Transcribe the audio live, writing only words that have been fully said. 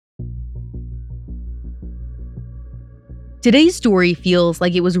Today's story feels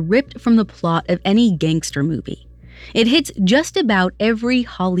like it was ripped from the plot of any gangster movie. It hits just about every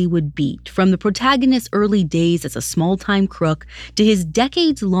Hollywood beat, from the protagonist's early days as a small-time crook to his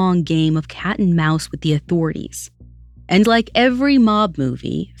decades-long game of cat and mouse with the authorities. And like every mob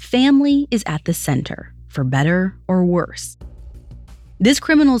movie, family is at the center, for better or worse. This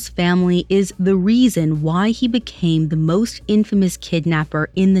criminal's family is the reason why he became the most infamous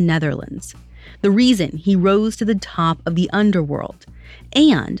kidnapper in the Netherlands, the reason he rose to the top of the underworld,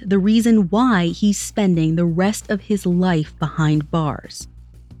 and the reason why he's spending the rest of his life behind bars.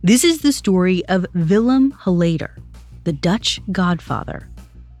 This is the story of Willem Holleder, the Dutch Godfather.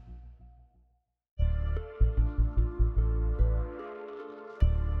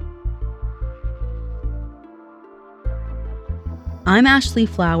 I'm Ashley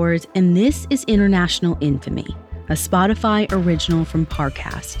Flowers, and this is International Infamy, a Spotify original from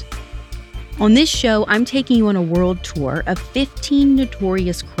Parcast. On this show, I'm taking you on a world tour of 15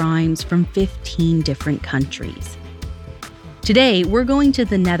 notorious crimes from 15 different countries. Today, we're going to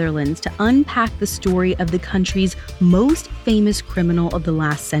the Netherlands to unpack the story of the country's most famous criminal of the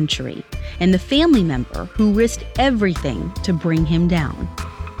last century and the family member who risked everything to bring him down.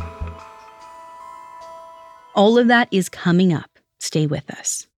 All of that is coming up. Stay with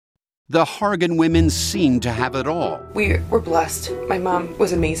us. The Hargan women seemed to have it all. We were blessed. My mom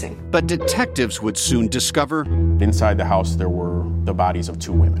was amazing. But detectives would soon discover inside the house there were the bodies of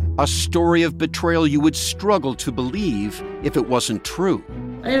 2 women. A story of betrayal you would struggle to believe if it wasn't true.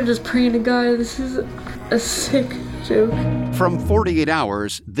 I am just praying to God, this is a sick joke. From 48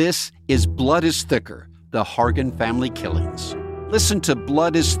 Hours, this is Blood is Thicker, the Hargan family killings. Listen to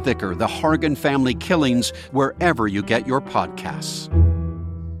Blood is Thicker, the Hargan family killings, wherever you get your podcasts.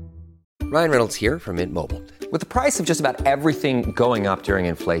 Ryan Reynolds here from Mint Mobile. With the price of just about everything going up during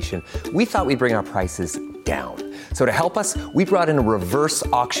inflation, we thought we'd bring our prices down. So to help us, we brought in a reverse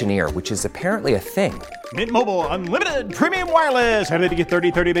auctioneer, which is apparently a thing. Mint Mobile Unlimited Premium Wireless. How to get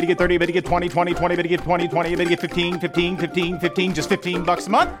 30, 30, bit to get 30, bit to get 20, 20, 20, bit to get 20, 20, bit to get 15, 15, 15, 15, just $15 a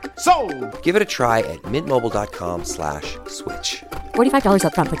month? Sold! Give it a try at mintmobile.com/switch. $45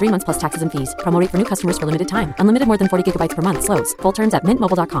 up front for 3 months plus taxes and fees. Promo rate for new customers for limited time. Unlimited more than 40 gigabytes per month. Slows full terms at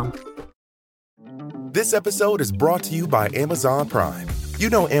mintmobile.com. This episode is brought to you by Amazon Prime. You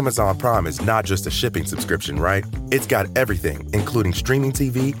know Amazon Prime is not just a shipping subscription, right? It's got everything, including streaming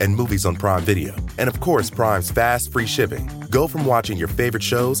TV and movies on Prime Video. And of course, Prime's fast, free shipping. Go from watching your favorite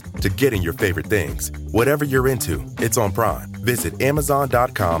shows to getting your favorite things. Whatever you're into, it's on Prime. Visit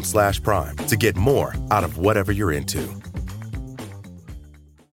amazon.com/Prime to get more out of whatever you're into.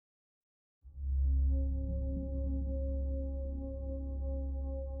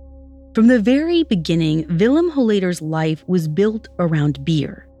 From the very beginning, Willem Holleder's life was built around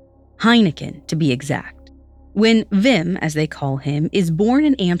beer. Heineken, to be exact. When Wim, as they call him, is born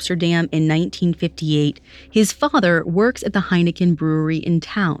in Amsterdam in 1958, his father works at the Heineken brewery in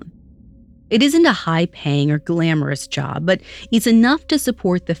town. It isn't a high-paying or glamorous job, but it's enough to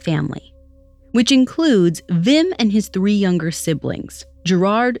support the family, which includes Wim and his 3 younger siblings,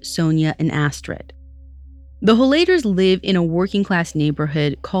 Gerard, Sonia, and Astrid. The Holleders live in a working-class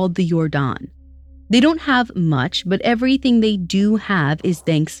neighborhood called the Jordaan. They don't have much, but everything they do have is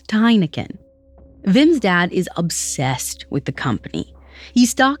thanks to Heineken. Wim's dad is obsessed with the company. He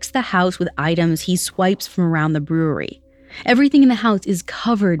stocks the house with items he swipes from around the brewery. Everything in the house is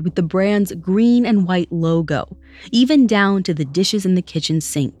covered with the brand's green and white logo, even down to the dishes in the kitchen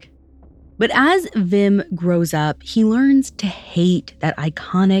sink. But as Wim grows up, he learns to hate that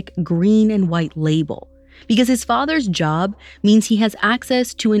iconic green and white label, because his father's job means he has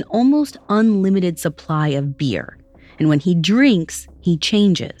access to an almost unlimited supply of beer. And when he drinks, he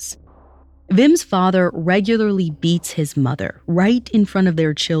changes. Wim's father regularly beats his mother right in front of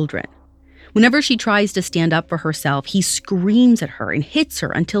their children. Whenever she tries to stand up for herself, he screams at her and hits her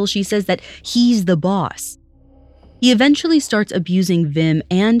until she says that he's the boss. He eventually starts abusing Wim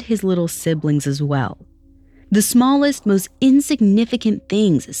and his little siblings as well. The smallest, most insignificant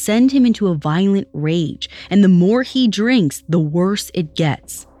things send him into a violent rage, and the more he drinks, the worse it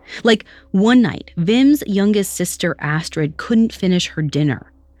gets. Like one night, Wim's youngest sister Astrid couldn't finish her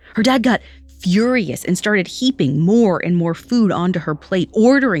dinner. Her dad got furious and started heaping more and more food onto her plate,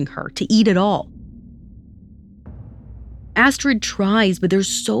 ordering her to eat it all. Astrid tries, but there's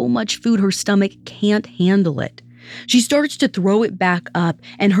so much food her stomach can't handle it. She starts to throw it back up,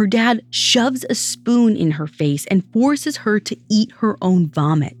 and her dad shoves a spoon in her face and forces her to eat her own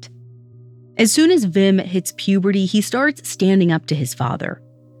vomit. As soon as Wim hits puberty, he starts standing up to his father.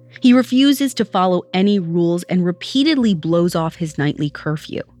 He refuses to follow any rules and repeatedly blows off his nightly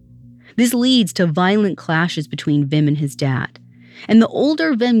curfew. This leads to violent clashes between Wim and his dad. And the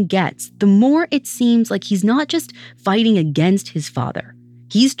older Wim gets, the more it seems like he's not just fighting against his father,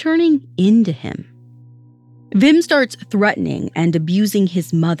 he's turning into him. Wim starts threatening and abusing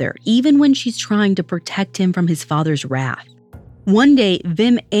his mother, even when she's trying to protect him from his father's wrath. One day,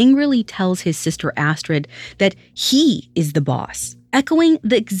 Wim angrily tells his sister Astrid that he is the boss, echoing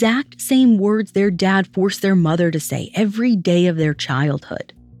the exact same words their dad forced their mother to say every day of their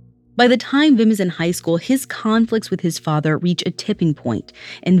childhood. By the time Wim is in high school, his conflicts with his father reach a tipping point,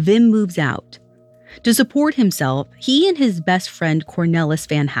 and Wim moves out. To support himself, he and his best friend Cornelis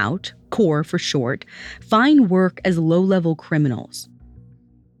van Hout, Cor for short, find work as low-level criminals.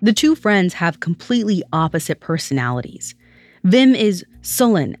 The two friends have completely opposite personalities. Wim is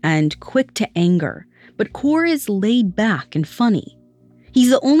sullen and quick to anger, but Cor is laid back and funny. He's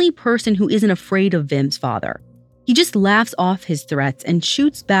the only person who isn't afraid of Wim's father. He just laughs off his threats and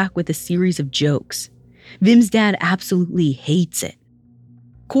shoots back with a series of jokes. Wim's dad absolutely hates it.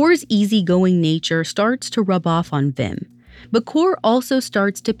 Cor's easygoing nature starts to rub off on Wim, but Cor also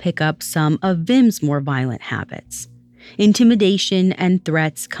starts to pick up some of Wim's more violent habits. Intimidation and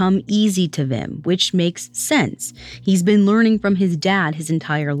threats come easy to Wim, which makes sense. He's been learning from his dad his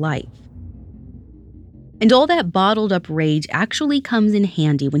entire life. And all that bottled up rage actually comes in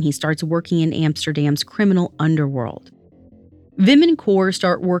handy when he starts working in Amsterdam's criminal underworld. Wim and Cor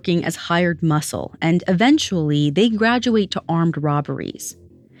start working as hired muscle, and eventually they graduate to armed robberies.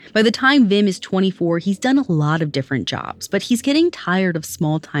 By the time Wim is 24, he's done a lot of different jobs, but he's getting tired of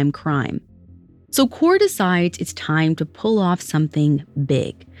small-time crime. So Cor decides it's time to pull off something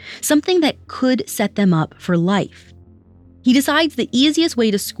big, something that could set them up for life. He decides the easiest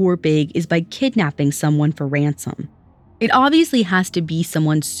way to score big is by kidnapping someone for ransom. It obviously has to be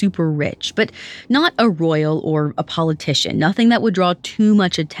someone super rich, but not a royal or a politician, nothing that would draw too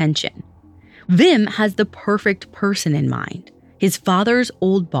much attention. Wim has the perfect person in mind, his father's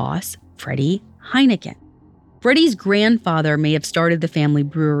old boss, Freddy Heineken. Freddy's grandfather may have started the family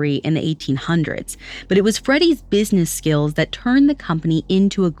brewery in the 1800s, but it was Freddy's business skills that turned the company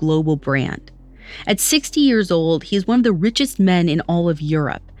into a global brand. At 60 years old, he is one of the richest men in all of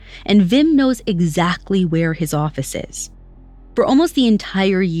Europe, and Wim knows exactly where his office is. For almost the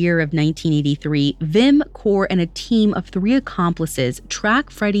entire year of 1983, Wim, Cor, and a team of 3 accomplices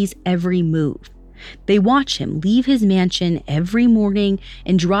track Freddy's every move. They watch him leave his mansion every morning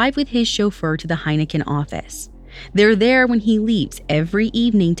and drive with his chauffeur to the Heineken office. They're there when he leaves every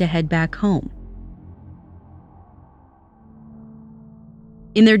evening to head back home.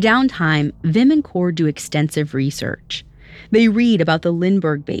 In their downtime, Wim and Cor do extensive research. They read about the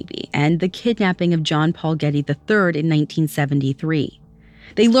Lindbergh baby and the kidnapping of John Paul Getty III in 1973.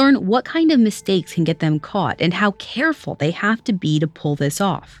 They learn what kind of mistakes can get them caught and how careful they have to be to pull this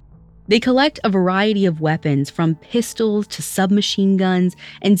off. They collect a variety of weapons from pistols to submachine guns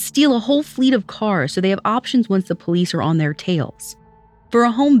and steal a whole fleet of cars so they have options once the police are on their tails. For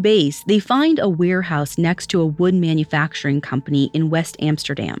a home base, they find a warehouse next to a wood manufacturing company in West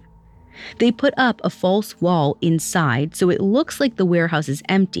Amsterdam. They put up a false wall inside so it looks like the warehouse is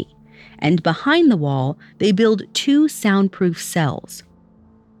empty, and behind the wall, they build 2 soundproof cells.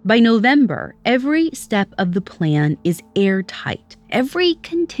 By November, every step of the plan is airtight. Every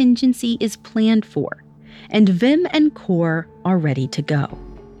contingency is planned for, and Wim and Cor are ready to go.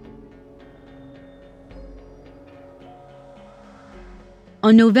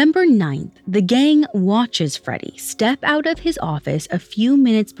 On November 9th, the gang watches Freddy step out of his office a few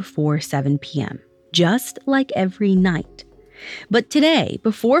minutes before 7 p.m., just like every night. But today,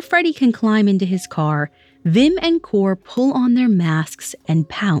 before Freddy can climb into his car, Wim and Cor pull on their masks and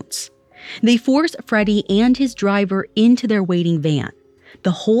pounce. They force Freddy and his driver into their waiting van. The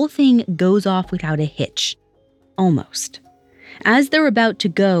whole thing goes off without a hitch. Almost. As they're about to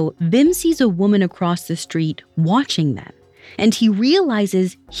go, Wim sees a woman across the street watching them. And he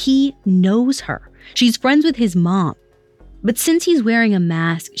realizes he knows her. She's friends with his mom. But since he's wearing a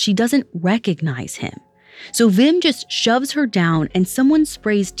mask, she doesn't recognize him. So Wim just shoves her down and someone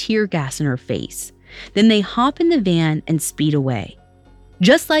sprays tear gas in her face. Then they hop in the van and speed away.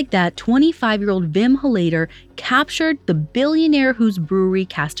 Just like that, 25-year-old Wim Hollater captured the billionaire whose brewery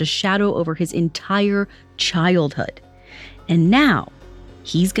cast a shadow over his entire childhood. And now,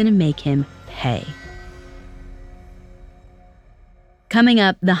 he's gonna make him pay. Coming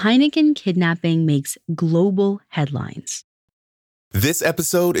up, the Heineken kidnapping makes global headlines. This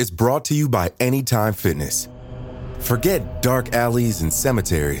episode is brought to you by Anytime Fitness. Forget dark alleys and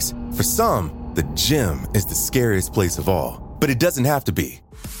cemeteries. For some, the gym is the scariest place of all. But it doesn't have to be.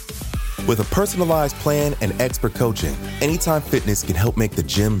 With a personalized plan and expert coaching, Anytime Fitness can help make the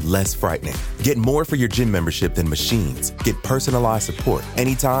gym less frightening. Get more for your gym membership than machines. Get personalized support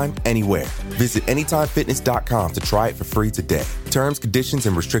anytime, anywhere. Visit AnytimeFitness.com to try it for free today. Terms, conditions,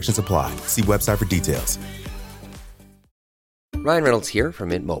 and restrictions apply. See website for details. Ryan Reynolds here from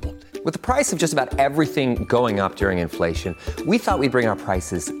Mint Mobile. With the price of just about everything going up during inflation, we thought we'd bring our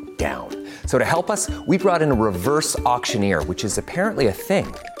prices down. So to help us, we brought in a reverse auctioneer, which is apparently a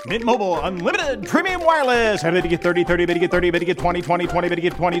thing. Mint Mobile Unlimited Premium Wireless. How to get 30, 30, how to get 30, how to get 20, 20, 20, how to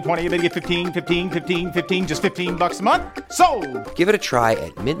get 20, 20, how to get 15, 15, 15, 15, just $15 a month? Sold! Give it a try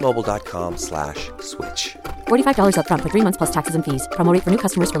at mintmobile.com/switch. $45 up front for 3 months plus taxes and fees. Promo rate for new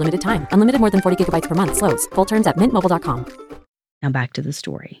customers for limited time. Unlimited more than 40 gigabytes per month. Slows full terms at mintmobile.com. Now back to the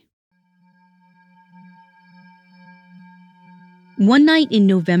story. One night in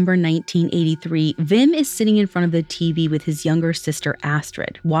November 1983, Wim is sitting in front of the TV with his younger sister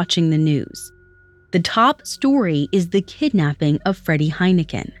Astrid, watching the news. The top story is the kidnapping of Freddie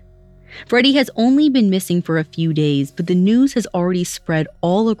Heineken. Freddie has only been missing for a few days, but the news has already spread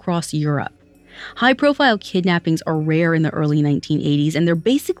all across Europe. High-profile kidnappings are rare in the early 1980s, and they're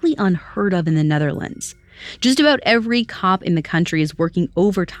basically unheard of in the Netherlands. Just about every cop in the country is working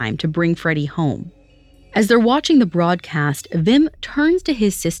overtime to bring Freddie home. As they're watching the broadcast, Wim turns to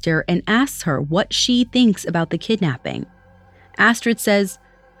his sister and asks her what she thinks about the kidnapping. Astrid says,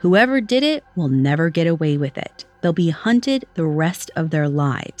 "Whoever did it will never get away with it. They'll be hunted the rest of their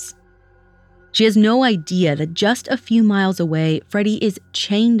lives." She has no idea that just a few miles away, Freddie is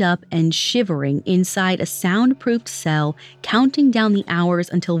chained up and shivering inside a soundproofed cell, counting down the hours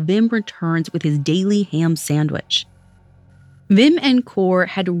until Wim returns with his daily ham sandwich. Wim and Cor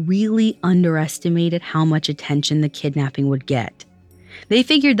had really underestimated how much attention the kidnapping would get. They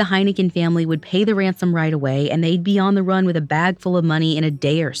figured the Heineken family would pay the ransom right away and they'd be on the run with a bag full of money in a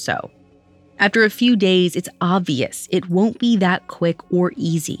day or so. After a few days, it's obvious it won't be that quick or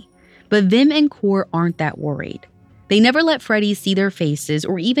easy. But Wim and Cor aren't that worried. They never let Freddie see their faces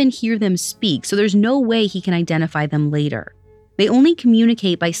or even hear them speak, so there's no way he can identify them later. They only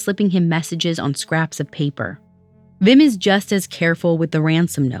communicate by slipping him messages on scraps of paper. Wim is just as careful with the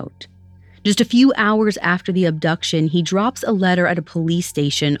ransom note. Just a few hours after the abduction, he drops a letter at a police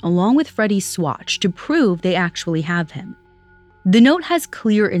station along with Freddie's swatch to prove they actually have him. The note has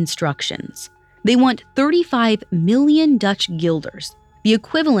clear instructions. They want 35 million Dutch guilders, the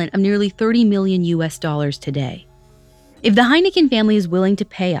equivalent of nearly $30 million today. If the Heineken family is willing to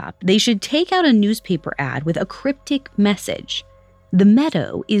pay up, they should take out a newspaper ad with a cryptic message. The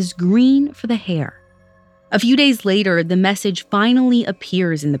meadow is green for the hare. A few days later, the message finally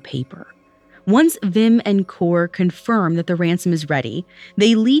appears in the paper. Once Wim and Cor confirm that the ransom is ready,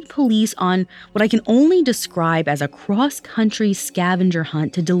 they lead police on what I can only describe as a cross-country scavenger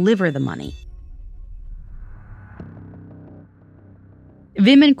hunt to deliver the money.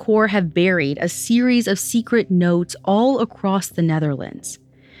 Wim and Cor have buried a series of secret notes all across the Netherlands.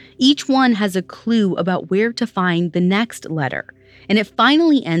 Each one has a clue about where to find the next letter, and it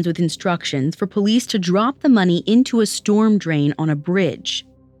finally ends with instructions for police to drop the money into a storm drain on a bridge.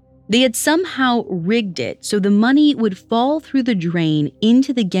 They had somehow rigged it so the money would fall through the drain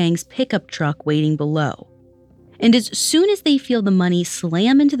into the gang's pickup truck waiting below. And as soon as they feel the money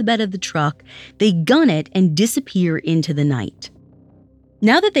slam into the bed of the truck, they gun it and disappear into the night.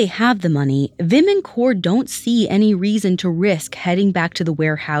 Now that they have the money, Wim and Cor don't see any reason to risk heading back to the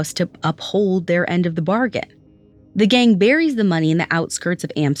warehouse to uphold their end of the bargain. The gang buries the money in the outskirts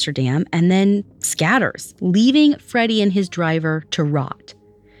of Amsterdam and then scatters, leaving Freddie and his driver to rot.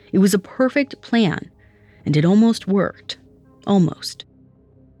 It was a perfect plan, and it almost worked. Almost.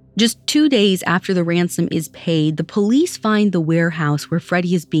 Just 2 days after the ransom is paid, the police find the warehouse where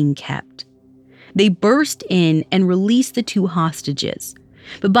Freddie is being kept. They burst in and release the 2 hostages.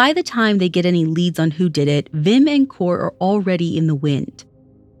 But by the time they get any leads on who did it, Wim and Cor are already in the wind.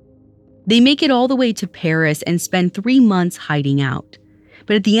 They make it all the way to Paris and spend 3 months hiding out.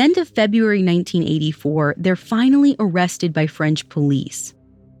 But at the end of February 1984, they're finally arrested by French police.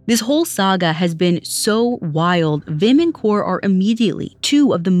 This whole saga has been so wild, Wim and Cor are immediately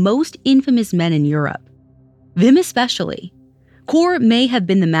 2 of the most infamous men in Europe. Wim especially. Cor may have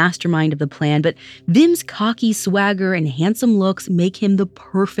been the mastermind of the plan, but Wim's cocky swagger and handsome looks make him the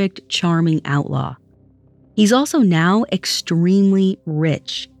perfect charming outlaw. He's also now extremely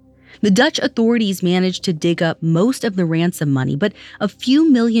rich. The Dutch authorities managed to dig up most of the ransom money, but a few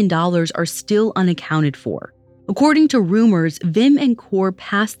 $1 million are still unaccounted for. According to rumors, Wim and Cor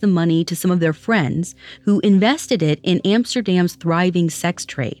passed the money to some of their friends who invested it in Amsterdam's thriving sex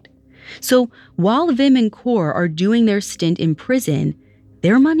trade. So while Wim and Cor are doing their stint in prison,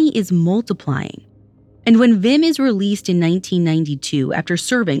 their money is multiplying. And when Wim is released in 1992 after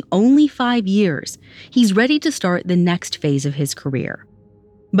serving only 5 years, he's ready to start the next phase of his career.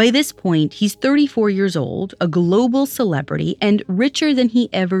 By this point, he's 34 years old, a global celebrity, and richer than he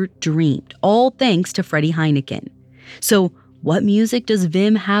ever dreamed, all thanks to Freddie Heineken. So, what music does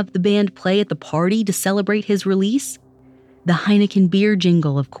Wim have the band play at the party to celebrate his release? The Heineken beer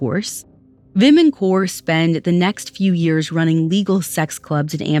jingle, of course. Wim and Cor spend the next few years running legal sex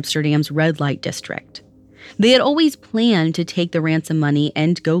clubs in Amsterdam's red light district. They had always planned to take the ransom money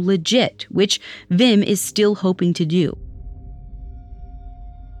and go legit, which Wim is still hoping to do.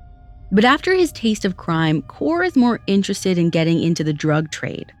 But after his taste of crime, Cor is more interested in getting into the drug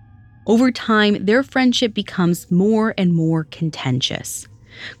trade. Over time, their friendship becomes more and more contentious.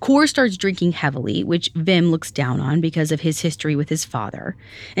 Cor starts drinking heavily, which Wim looks down on because of his history with his father.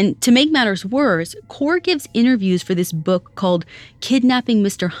 And to make matters worse, Cor gives interviews for this book called Kidnapping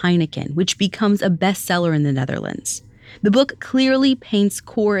Mr. Heineken, which becomes a bestseller in the Netherlands. The book clearly paints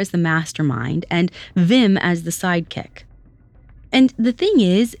Cor as the mastermind and Wim as the sidekick. And the thing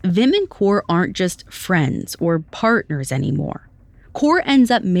is, Wim and Cor aren't just friends or partners anymore. Cor ends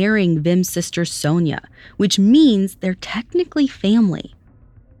up marrying Wim's sister Sonia, which means they're technically family.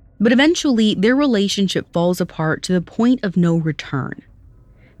 But eventually, their relationship falls apart to the point of no return.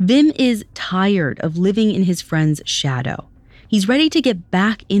 Wim is tired of living in his friend's shadow. He's ready to get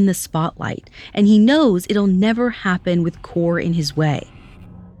back in the spotlight, and he knows it'll never happen with Cor in his way.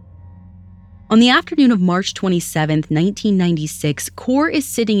 On the afternoon of March 27, 1996, Cor is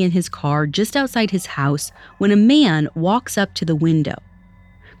sitting in his car just outside his house when a man walks up to the window.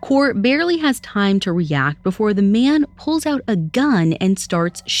 Cor barely has time to react before the man pulls out a gun and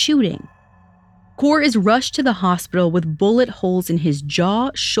starts shooting. Cor is rushed to the hospital with bullet holes in his jaw,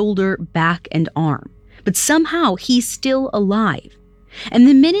 shoulder, back, and arm. But somehow he's still alive. And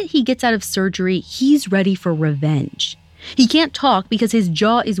the minute he gets out of surgery, he's ready for revenge. He can't talk because his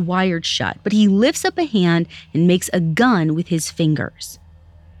jaw is wired shut, but he lifts up a hand and makes a gun with his fingers.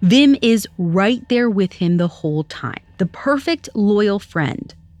 Wim is right there with him the whole time, the perfect loyal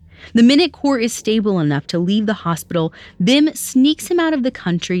friend. The minute Cor is stable enough to leave the hospital, Wim sneaks him out of the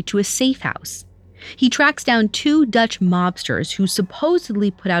country to a safe house. He tracks down 2 Dutch mobsters who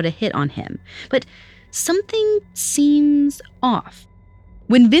supposedly put out a hit on him, but something seems off.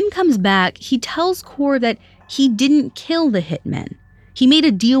 When Wim comes back, he tells Cor that he didn't kill the hitmen. He made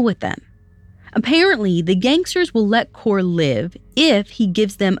a deal with them. Apparently, the gangsters will let Cor live if he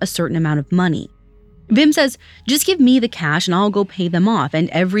gives them a certain amount of money. Wim says, just give me the cash and I'll go pay them off and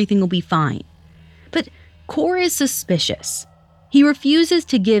everything will be fine. But Cor is suspicious. He refuses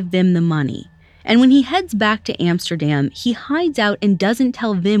to give Wim the money. And when he heads back to Amsterdam, he hides out and doesn't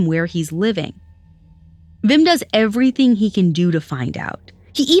tell Wim where he's living. Wim does everything he can do to find out.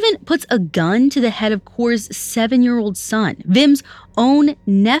 He even puts a gun to the head of Cor's 7-year-old son, Wim's own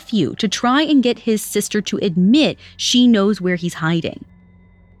nephew, to try and get his sister to admit she knows where he's hiding.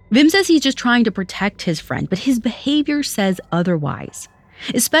 Wim says he's just trying to protect his friend, but his behavior says otherwise.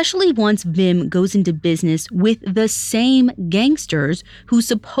 Especially once Wim goes into business with the same gangsters who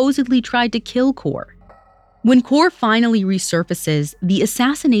supposedly tried to kill Cor. When Cor finally resurfaces, the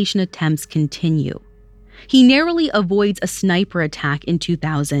assassination attempts continue. He narrowly avoids a sniper attack in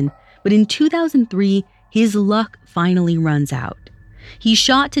 2000, but in 2003, his luck finally runs out. He's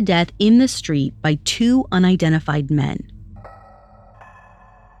shot to death in the street by 2 unidentified men.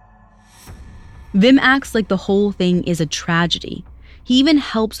 Wim acts like the whole thing is a tragedy. He even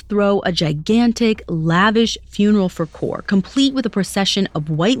helps throw a gigantic, lavish funeral for Cor, complete with a procession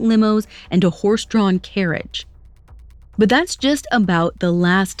of white limos and a horse-drawn carriage. But that's just about the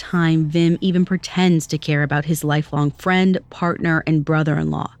last time Wim even pretends to care about his lifelong friend, partner, and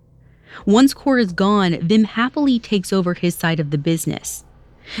brother-in-law. Once Cor is gone, Wim happily takes over his side of the business.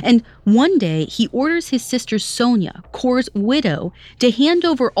 And one day, he orders his sister Sonia, Cor's widow, to hand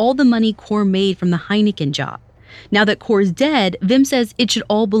over all the money Cor made from the Heineken job. Now that Cor's dead, Wim says it should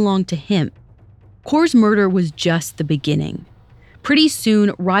all belong to him. Cor's murder was just the beginning. Pretty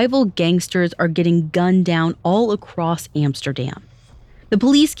soon, rival gangsters are getting gunned down all across Amsterdam. The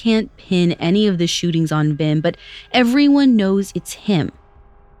police can't pin any of the shootings on Wim, but everyone knows it's him.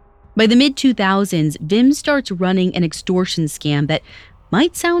 By the mid-2000s, Wim starts running an extortion scam that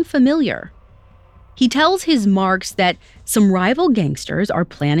might sound familiar. He tells his marks that some rival gangsters are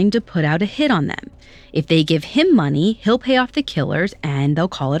planning to put out a hit on them. If they give him money, he'll pay off the killers and they'll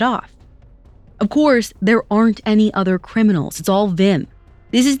call it off. Of course, there aren't any other criminals. It's all Wim.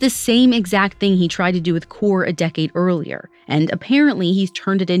 This is the same exact thing he tried to do with Cor a decade earlier, and apparently he's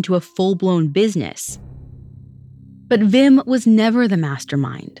turned it into a full-blown business. But Wim was never the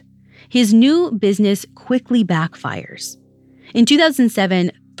mastermind. His new business quickly backfires. In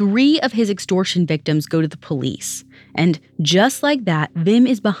 2007, 3 of his extortion victims go to the police. And just like that, Wim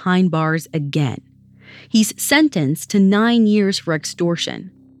is behind bars again. He's sentenced to 9 years for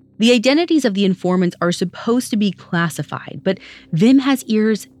extortion. The identities of the informants are supposed to be classified, but Wim has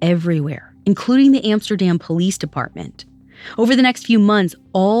ears everywhere, including the Amsterdam Police Department. Over the next few months,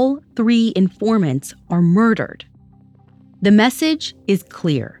 all 3 informants are murdered. The message is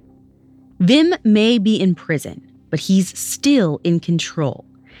clear. Wim may be in prison, but he's still in control,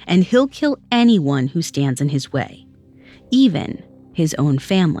 and he'll kill anyone who stands in his way, even his own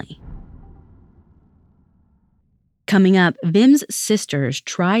family. Coming up, Wim's sisters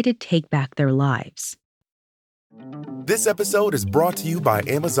try to take back their lives. This episode is brought to you by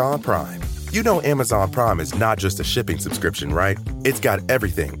Amazon Prime. You know Amazon Prime is not just a shipping subscription, right? It's got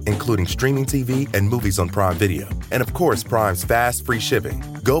everything, including streaming TV and movies on Prime Video. And of course, Prime's fast, free shipping.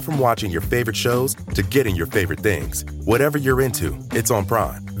 Go from watching your favorite shows to getting your favorite things. Whatever you're into, it's on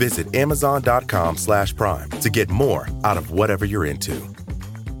Prime. Visit Amazon.com/Prime to get more out of whatever you're into.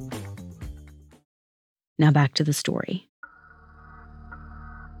 Now back to the story.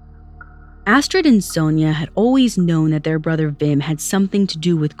 Astrid and Sonia had always known that their brother Wim had something to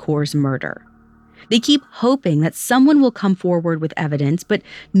do with Cor's murder. They keep hoping that someone will come forward with evidence, but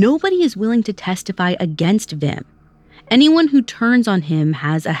nobody is willing to testify against Wim. Anyone who turns on him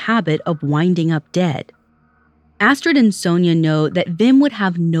has a habit of winding up dead. Astrid and Sonia know that Wim would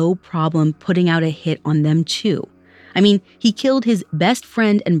have no problem putting out a hit on them too. I mean, he killed his best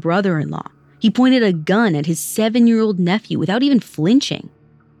friend and brother-in-law. He pointed a gun at his 7-year-old nephew without even flinching.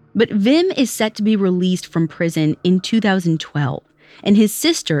 But Wim is set to be released from prison in 2012, and his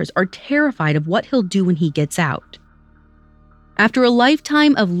sisters are terrified of what he'll do when he gets out. After a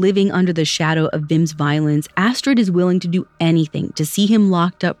lifetime of living under the shadow of Wim's violence, Astrid is willing to do anything to see him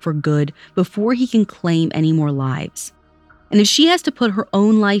locked up for good before he can claim any more lives. And if she has to put her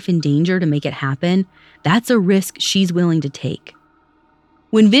own life in danger to make it happen, that's a risk she's willing to take.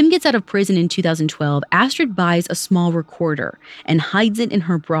 When Wim gets out of prison in 2012, Astrid buys a small recorder and hides it in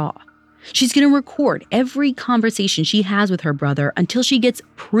her bra. She's going to record every conversation she has with her brother until she gets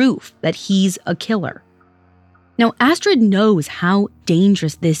proof that he's a killer. Now, Astrid knows how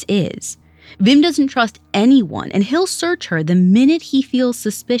dangerous this is. Wim doesn't trust anyone, and he'll search her the minute he feels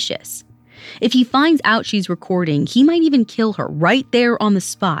suspicious. If he finds out she's recording, he might even kill her right there on the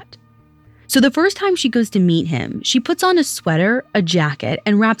spot. So the first time she goes to meet him, she puts on a sweater, a jacket,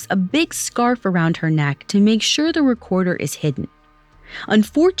 and wraps a big scarf around her neck to make sure the recorder is hidden.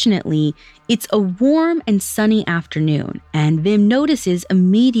 Unfortunately, it's a warm and sunny afternoon, and Wim notices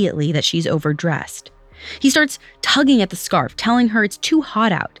immediately that she's overdressed. He starts tugging at the scarf, telling her it's too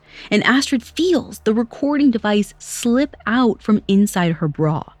hot out, and Astrid feels the recording device slip out from inside her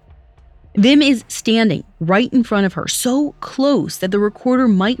bra. Wim is standing right in front of her, so close that the recorder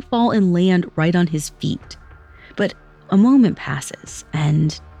might fall and land right on his feet. But a moment passes,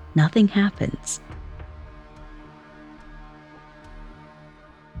 and nothing happens.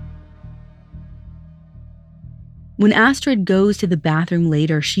 When Astrid goes to the bathroom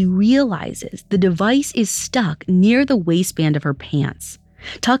later, she realizes the device is stuck near the waistband of her pants.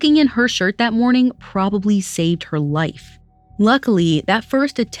 Tucking in her shirt that morning probably saved her life. Luckily, that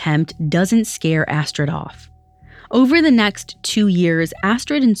first attempt doesn't scare Astrid off. Over the next 2 years,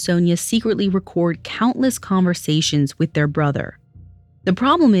 Astrid and Sonia secretly record countless conversations with their brother. The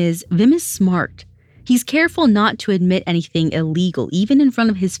problem is, Wim is smart. He's careful not to admit anything illegal, even in front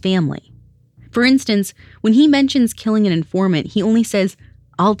of his family. For instance, when he mentions killing an informant, he only says,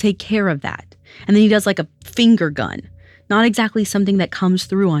 "I'll take care of that." And then he does like a finger gun, not exactly something that comes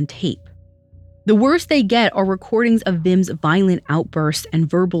through on tape. The worst they get are recordings of Wim's violent outbursts and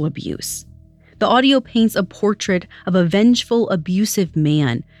verbal abuse. The audio paints a portrait of a vengeful, abusive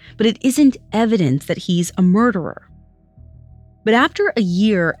man, but it isn't evidence that he's a murderer. But after a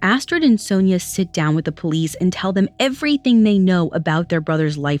year, Astrid and Sonia sit down with the police and tell them everything they know about their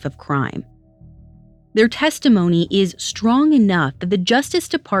brother's life of crime. Their testimony is strong enough that the Justice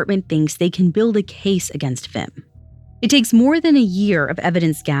Department thinks they can build a case against Wim. It takes more than a year of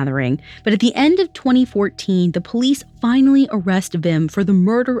evidence gathering, but at the end of 2014, the police finally arrest Wim for the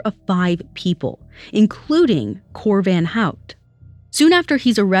murder of 5 people, including Cor van Hout. Soon after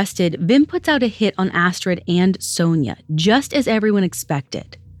he's arrested, Wim puts out a hit on Astrid and Sonia, just as everyone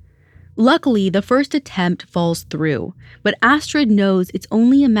expected. Luckily, the first attempt falls through, but Astrid knows it's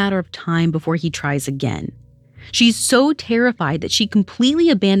only a matter of time before he tries again. She's so terrified that she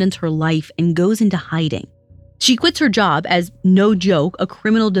completely abandons her life and goes into hiding. She quits her job as, no joke, a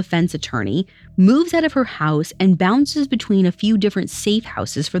criminal defense attorney, moves out of her house, and bounces between a few different safe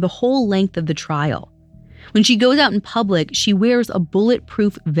houses for the whole length of the trial. When she goes out in public, she wears a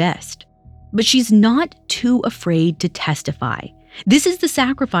bulletproof vest. But she's not too afraid to testify. This is the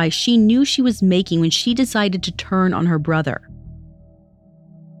sacrifice she knew she was making when she decided to turn on her brother.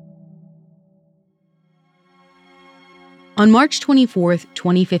 On March 24,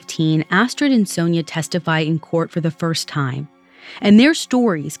 2015, Astrid and Sonia testify in court for the first time, and their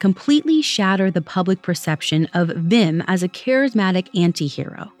stories completely shatter the public perception of Wim as a charismatic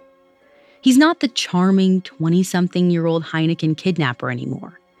anti-hero. He's not the charming 20-something-year-old Heineken kidnapper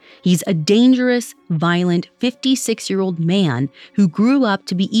anymore. He's a dangerous, violent 56-year-old man who grew up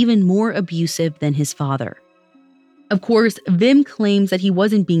to be even more abusive than his father. Of course, Wim claims that he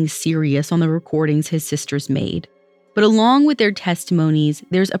wasn't being serious on the recordings his sisters made. But along with their testimonies,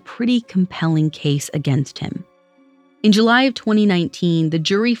 there's a pretty compelling case against him. In July of 2019, the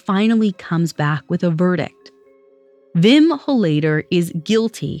jury finally comes back with a verdict. Wim Hollater is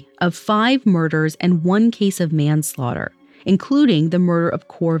guilty of 5 murders and 1 case of manslaughter, including the murder of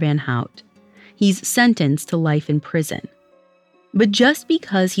Cor van Hout. He's sentenced to life in prison. But just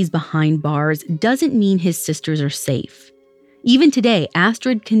because he's behind bars doesn't mean his sisters are safe. Even today,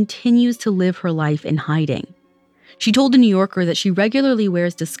 Astrid continues to live her life in hiding. She told The New Yorker that she regularly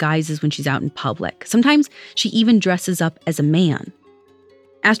wears disguises when she's out in public. Sometimes she even dresses up as a man.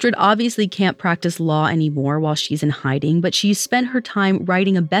 Astrid obviously can't practice law anymore while she's in hiding, but she's spent her time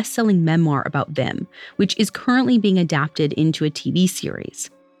writing a best-selling memoir about Wim, which is currently being adapted into a TV series.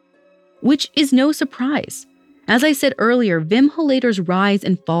 Which is no surprise. As I said earlier, Wim Hollater's rise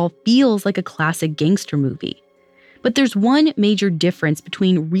and fall feels like a classic gangster movie. But there's one major difference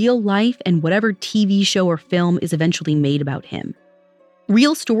between real life and whatever TV show or film is eventually made about him.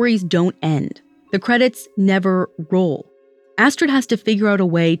 Real stories don't end. The credits never roll. Astrid has to figure out a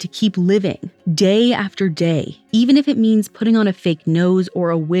way to keep living, day after day, even if it means putting on a fake nose or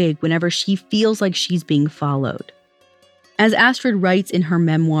a wig whenever she feels like she's being followed. As Astrid writes in her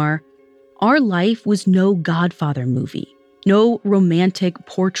memoir, "Our life was no Godfather movie, no romantic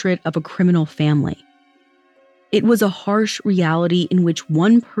portrait of a criminal family. It was a harsh reality in which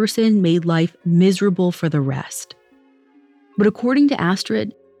one person made life miserable for the rest. But according to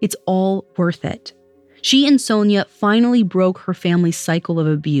Astrid, it's all worth it. She and Sonia finally broke her family's cycle of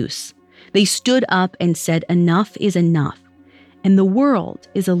abuse. They stood up and said enough is enough, and the world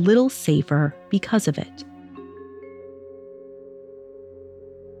is a little safer because of it."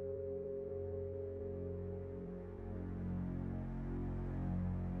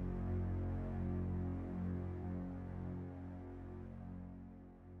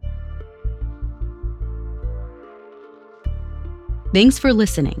 Thanks for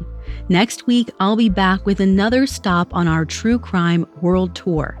listening. Next week, I'll be back with another stop on our True Crime World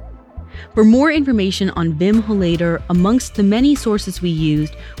Tour. For more information on Wim Hollater, amongst the many sources we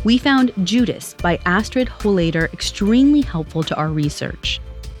used, we found Judas by Astrid Hollater extremely helpful to our research.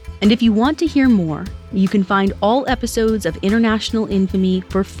 And if you want to hear more, you can find all episodes of International Infamy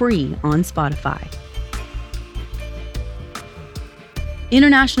for free on Spotify.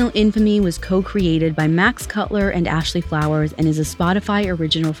 International Infamy was co-created by Max Cutler and Ashley Flowers and is a Spotify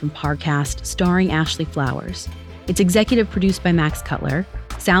original from Parcast starring Ashley Flowers. It's executive produced by Max Cutler,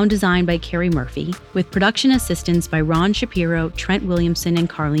 sound designed by Carrie Murphy, with production assistance by Ron Shapiro, Trent Williamson, and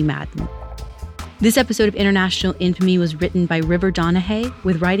Carly Madden. This episode of International Infamy was written by River Donahue,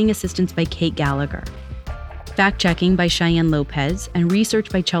 with writing assistance by Kate Gallagher. Fact-checking by Cheyenne Lopez, and research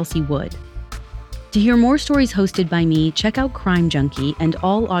by Chelsea Wood. To hear more stories hosted by me, check out Crime Junkie and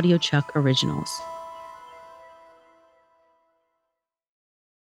all AudioChuck originals.